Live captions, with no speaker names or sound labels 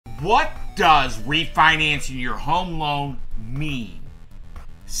What does refinancing your home loan mean?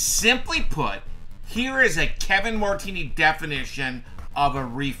 Simply put, here is a Kevin Martini definition of a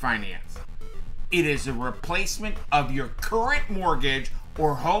refinance. It is a replacement of your current mortgage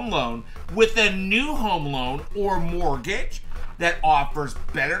or home loan with a new home loan or mortgage that offers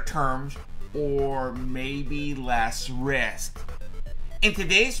better terms or maybe less risk. In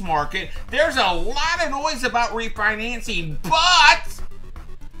today's market, there's a lot of noise about refinancing, but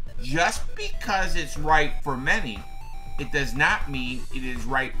just because it's right for many, it does not mean it is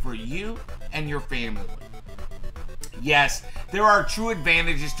right for you and your family. Yes, there are true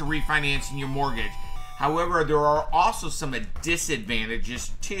advantages to refinancing your mortgage. However, there are also some disadvantages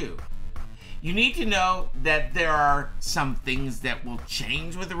too. You need to know that there are some things that will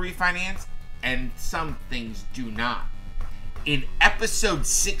change with the refinance and some things do not. In episode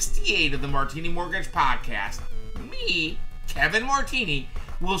 68 of the Martini Mortgage Podcast, me, Kevin Martini,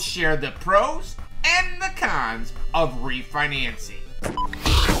 will share the pros and the cons of refinancing.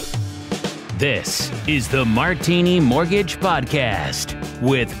 This is the Martini Mortgage Podcast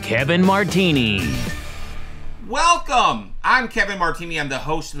with Kevin Martini. Welcome! I'm Kevin Martini. I'm the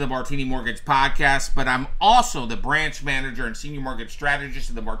host of the Martini Mortgage Podcast, but I'm also the branch manager and senior mortgage strategist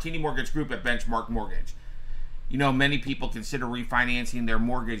of the Martini Mortgage Group at Benchmark Mortgage. You know, many people consider refinancing their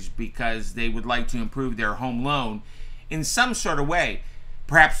mortgage because they would like to improve their home loan in some sort of way.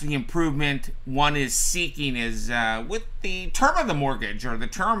 Perhaps the improvement one is seeking is with the term of the mortgage or the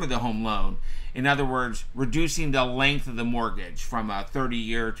term of the home loan. In other words, reducing the length of the mortgage from a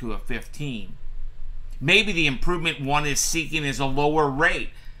 30-year to a 15. Maybe the improvement one is seeking is a lower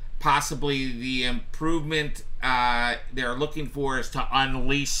rate. Possibly the improvement they're looking for is to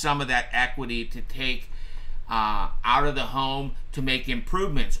unleash some of that equity to take out of the home to make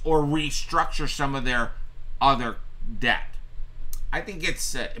improvements or restructure some of their other debt. I think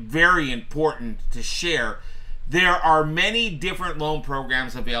it's very important to share. There are many different loan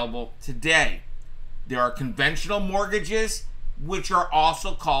programs available today. There are conventional mortgages, which are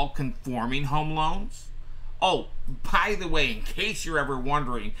also called conforming home loans. Oh, by the way, in case you're ever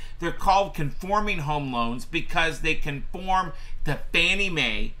wondering, they're called conforming home loans because they conform to Fannie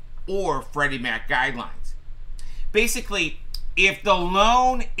Mae or Freddie Mac guidelines. Basically, if the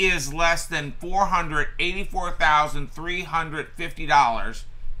loan is less than $484,350,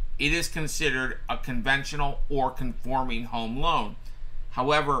 it is considered a conventional or conforming home loan.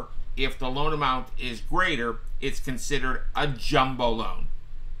 However, if the loan amount is greater, it's considered a jumbo loan.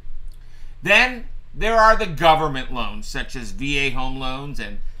 Then there are the government loans, such as VA home loans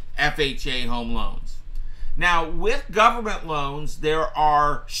and FHA home loans. Now, with government loans, there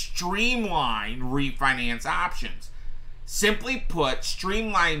are streamlined refinance options. Simply put,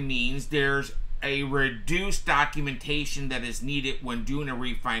 streamline means there's a reduced documentation that is needed when doing a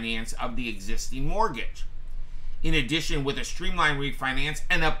refinance of the existing mortgage. In addition, with a streamlined refinance,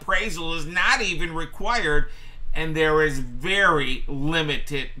 an appraisal is not even required, and there is very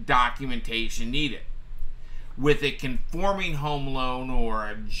limited documentation needed. With a conforming home loan or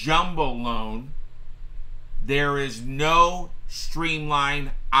a jumbo loan, there is no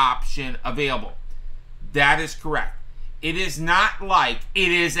streamlined option available. That is correct. It is not like,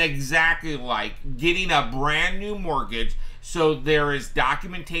 it is exactly like getting a brand new mortgage, so there is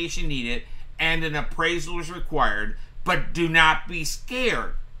documentation needed and an appraisal is required, but do not be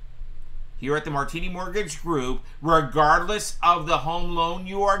scared. Here at the Martini Mortgage Group, regardless of the home loan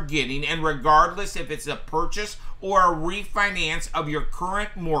you are getting, and regardless if it's a purchase or a refinance of your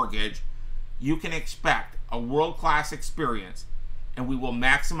current mortgage, you can expect a world-class experience, and we will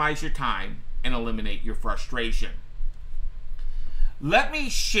maximize your time and eliminate your frustration. Let me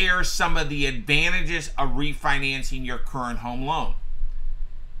share some of the advantages of refinancing your current home loan.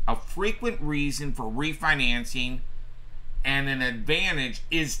 A frequent reason for refinancing and an advantage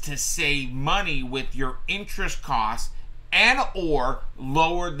is to save money with your interest costs and or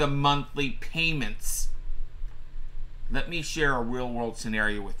lower the monthly payments. Let me share a real-world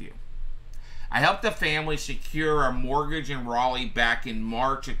scenario with you. I helped a family secure a mortgage in Raleigh back in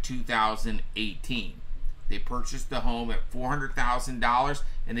March of 2018. They purchased the home at $400,000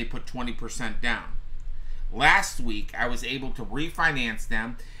 and they put 20% down. Last week, I was able to refinance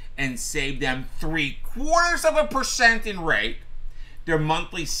them and save them 0.75% in rate. Their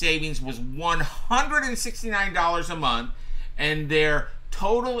monthly savings was $169 a month, and their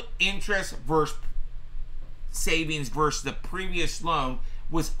total interest versus savings versus the previous loan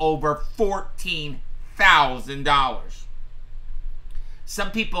was over $14,000.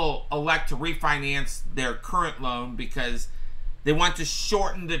 Some people elect to refinance their current loan because they want to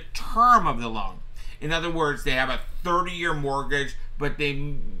shorten the term of the loan. In other words, they have a 30-year mortgage, but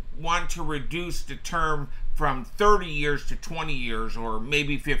they want to reduce the term from 30 years to 20 years or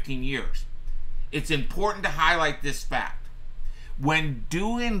maybe 15 years. It's important to highlight this fact. When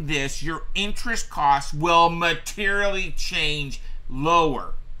doing this, your interest costs will materially change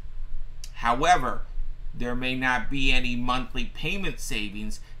lower. However, there may not be any monthly payment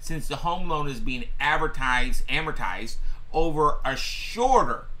savings since the home loan is being amortized over a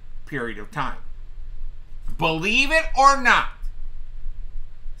shorter period of time. Believe it or not,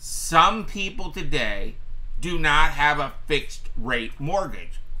 some people today do not have a fixed rate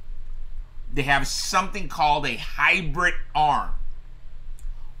mortgage. They have something called a hybrid ARM.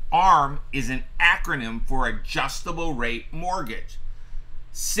 ARM is an acronym for adjustable rate mortgage.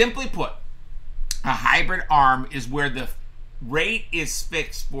 Simply put, a hybrid ARM is where the rate is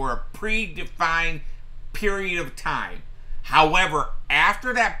fixed for a predefined period of time. However,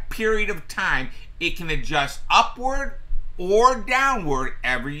 after that period of time, it can adjust upward or downward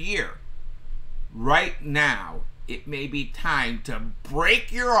every year. Right now, it may be time to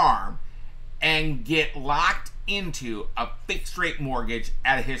break your arm and get locked into a fixed rate mortgage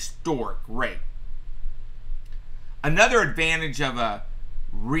at a historic rate. Another advantage of a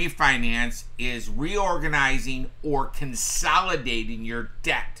refinance is reorganizing or consolidating your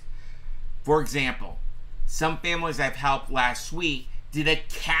debt. For example, some families I've helped last week did a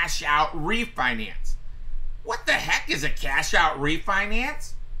cash out refinance. What the heck is a cash out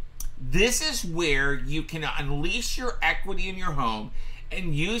refinance? This is where you can unleash your equity in your home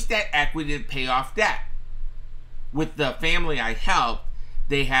and use that equity to pay off debt. With the family I helped,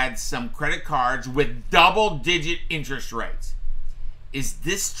 they had some credit cards with double-digit interest rates. Is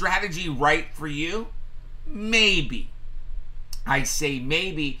this strategy right for you? Maybe. I say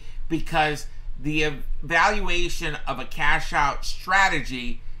maybe because the evaluation of a cash-out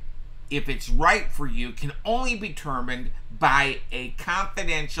strategy, if it's right for you, can only be determined by a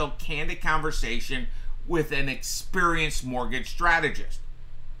confidential, candid conversation with an experienced mortgage strategist.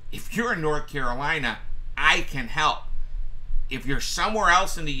 If you're in North Carolina, I can help. If you're somewhere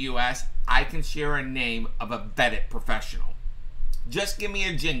else in the U.S., I can share a name of a vetted professional. Just give me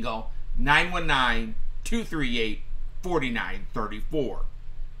a jingle, 919-238-4934.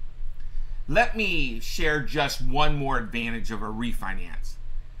 Let me share just one more advantage of a refinance.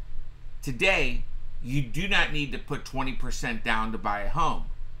 Today, you do not need to put 20% down to buy a home.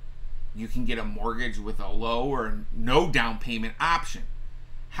 You can get a mortgage with a low or no down payment option.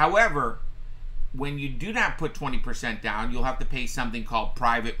 However, when you do not put 20% down, you'll have to pay something called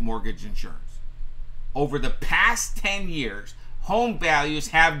private mortgage insurance. Over the past 10 years, home values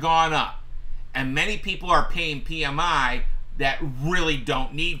have gone up, and many people are paying PMI that really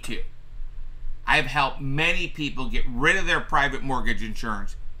don't need to. I've helped many people get rid of their private mortgage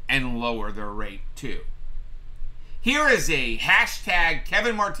insurance and lower their rate too. Here is a hashtag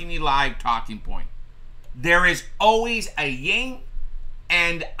Kevin Martini Live talking point. There is always a yin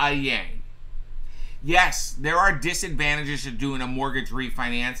and a yang. Yes, there are disadvantages to doing a mortgage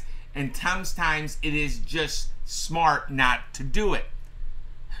refinance, and sometimes it is just smart not to do it.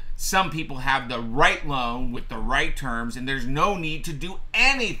 Some people have the right loan with the right terms, and there's no need to do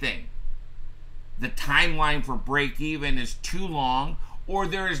anything. The timeline for break even is too long, or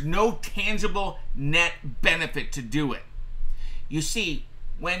there is no tangible net benefit to do it. You see,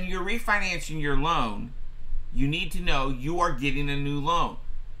 when you're refinancing your loan, you need to know you are getting a new loan.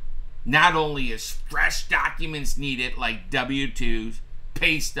 Not only is fresh documents needed like W-2s,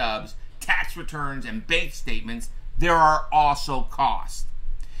 pay stubs, tax returns, and bank statements, there are also costs.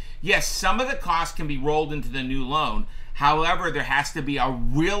 Yes, some of the costs can be rolled into the new loan. However, there has to be a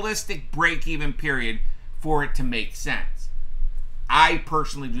realistic break-even period for it to make sense. I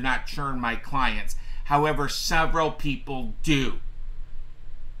personally do not churn my clients. However, several people do.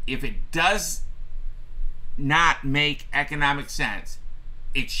 If it does not make economic sense,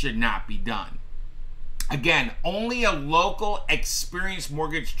 it should not be done. Again, only a local experienced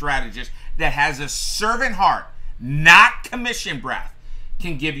mortgage strategist that has a servant heart, not commission breath,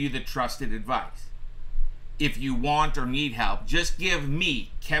 can give you the trusted advice. If you want or need help, just give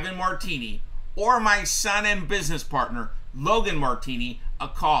me, Kevin Martini, or my son and business partner, Logan Martini, a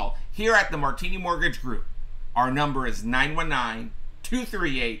call here at the Martini Mortgage Group. Our number is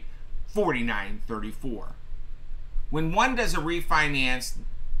 919-238-4934. When one does a refinance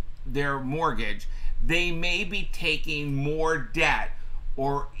their mortgage, they may be taking more debt,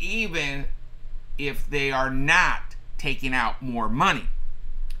 or even if they are not taking out more money.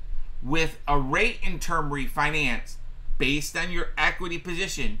 With a rate and term refinance based on your equity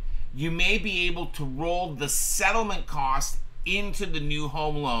position, you may be able to roll the settlement cost into the new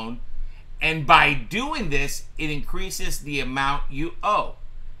home loan And by doing this, it increases the amount you owe.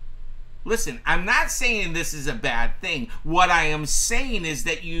 Listen, I'm not saying this is a bad thing. What I am saying is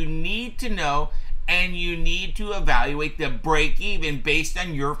that you need to know and you need to evaluate the break even based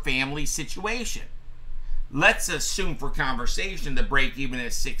on your family situation. Let's assume for conversation the break even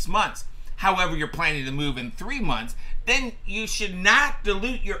is 6 months. However, you're planning to move in 3 months, then you should not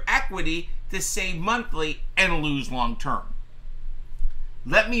dilute your equity to save monthly and lose long term.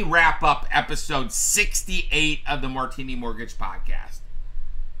 Let me wrap up episode 68 of the Martini Mortgage Podcast.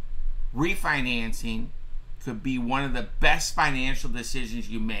 Refinancing could be one of the best financial decisions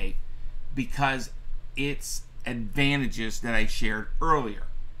you make because its advantages that I shared earlier.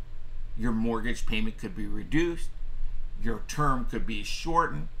 Your mortgage payment could be reduced, your term could be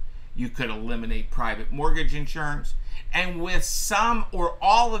shortened, you could eliminate private mortgage insurance, and with some or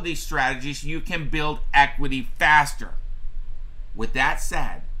all of these strategies, you can build equity faster. With that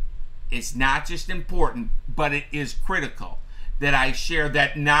said, it's not just important, but it is critical that I share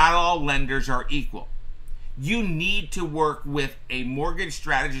that not all lenders are equal. You need to work with a mortgage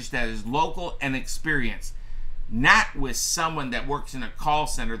strategist that is local and experienced, not with someone that works in a call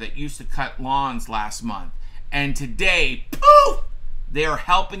center that used to cut lawns last month. And today, poof, they are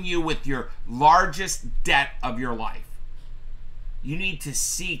helping you with your largest debt of your life. You need to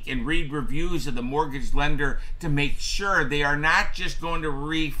seek and read reviews of the mortgage lender to make sure they are not just going to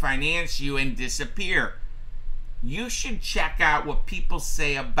refinance you and disappear. You should check out what people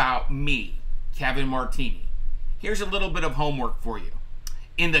say about me, Kevin Martini. Here's a little bit of homework for you.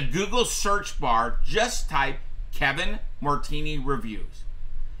 In the Google search bar, just type Kevin Martini Reviews.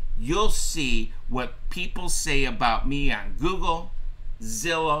 You'll see what people say about me on Google,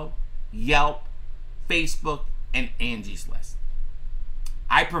 Zillow, Yelp, Facebook, and Angie's List.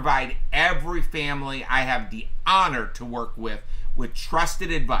 I provide every family I have the honor to work with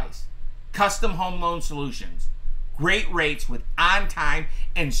trusted advice, custom home loan solutions, great rates with on-time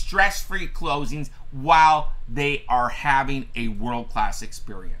and stress-free closings while they are having a world-class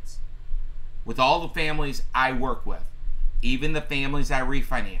experience. With all the families I work with, even the families I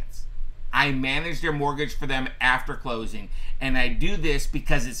refinance, I manage their mortgage for them after closing, and I do this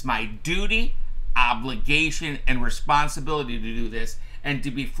because it's my duty, obligation, and responsibility to do this, and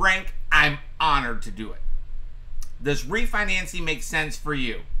to be frank, I'm honored to do it. Does refinancing make sense for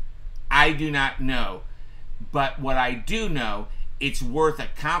you? I do not know, but what I do know, it's worth a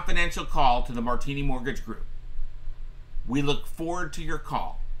confidential call to the Martini Mortgage Group. We look forward to your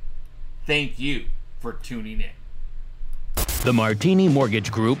call. Thank you for tuning in. The Martini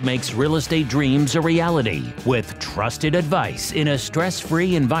Mortgage Group makes real estate dreams a reality with trusted advice in a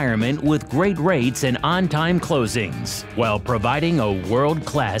stress-free environment with great rates and on-time closings while providing a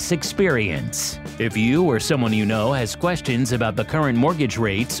world-class experience. If you or someone you know has questions about the current mortgage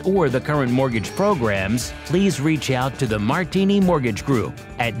rates or the current mortgage programs, please reach out to the Martini Mortgage Group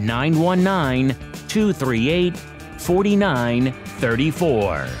at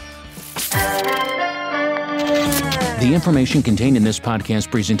 919-238-4934. The information contained in this podcast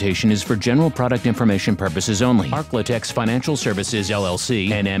presentation is for general product information purposes only. Arklatex Financial Services, LLC,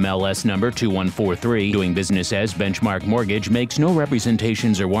 NMLS number 2143, doing business as Benchmark Mortgage, makes no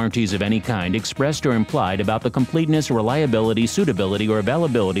representations or warranties of any kind expressed or implied about the completeness, reliability, suitability, or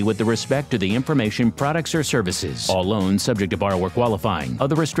availability with respect to the information, products, or services. All loans subject to borrower qualifying.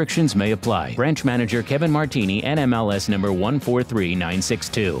 Other restrictions may apply. Branch Manager Kevin Martini, NMLS number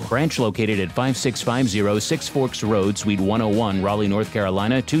 143962. Branch located at 5650 Six Forks Road, Suite 101, Raleigh, North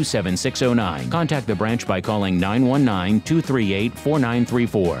Carolina 27609. Contact the branch by calling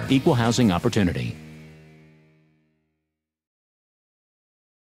 919-238-4934. Equal housing opportunity.